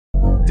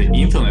the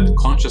internet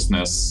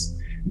consciousness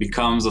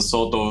becomes a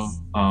sort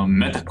of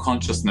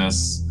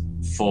meta-consciousness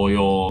for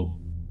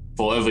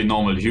every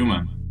normal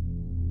human.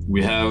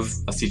 We have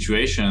a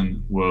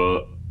situation where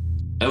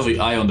every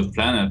eye on the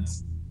planet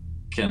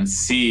can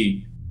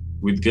see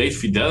with great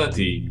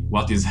fidelity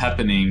what is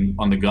happening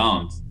on the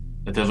ground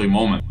at every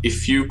moment.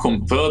 If you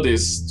compare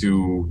this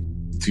to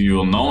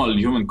your normal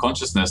human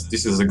consciousness,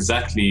 this is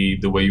exactly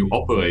the way you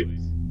operate.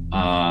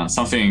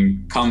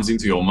 Something comes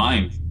into your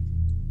mind,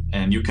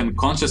 and you can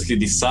consciously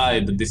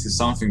decide that this is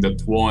something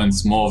that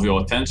warrants more of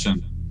your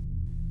attention.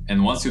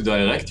 And once you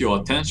direct your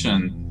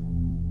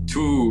attention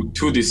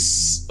to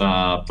this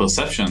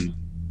perception,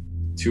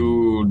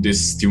 to this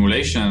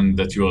stimulation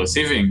that you are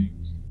receiving,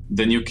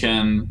 then you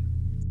can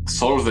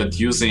solve it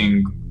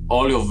using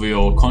all of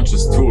your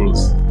conscious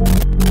tools.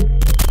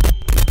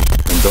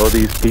 And though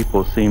these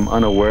people seem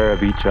unaware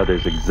of each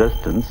other's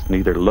existence,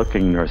 neither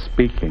looking nor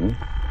speaking,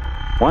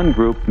 one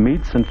group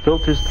meets and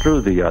filters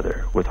through the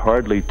other, with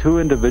hardly two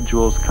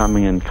individuals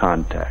coming in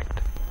contact.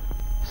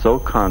 So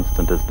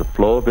constant is the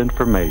flow of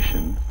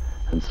information,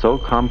 and so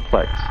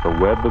complex the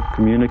web of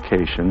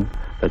communication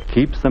that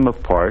keeps them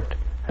apart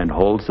and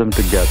holds them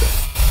together.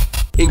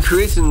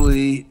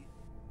 Increasingly,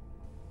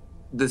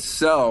 the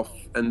self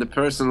and the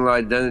personal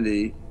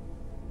identity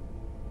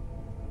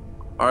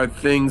are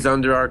things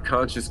under our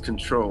conscious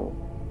control.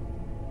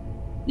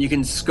 You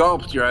can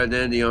sculpt your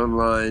identity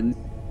online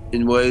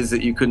in ways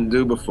that you couldn't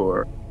do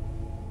before.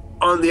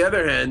 On the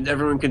other hand,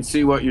 everyone can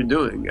see what you're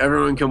doing.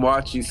 Everyone can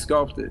watch you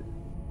sculpt it.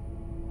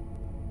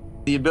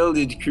 The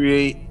ability to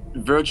create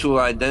virtual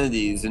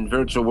identities in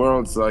virtual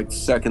worlds like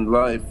Second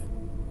Life,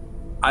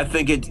 I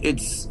think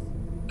it's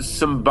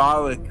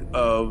symbolic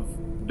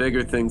of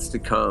bigger things to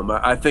come.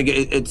 I think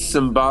it's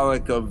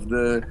symbolic of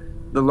the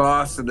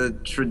loss of the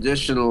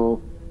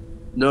traditional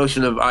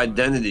notion of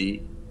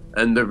identity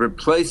and the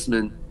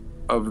replacement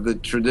of the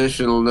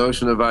traditional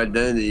notion of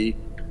identity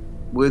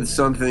with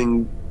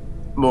something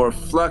more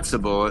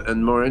flexible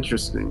and more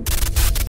interesting.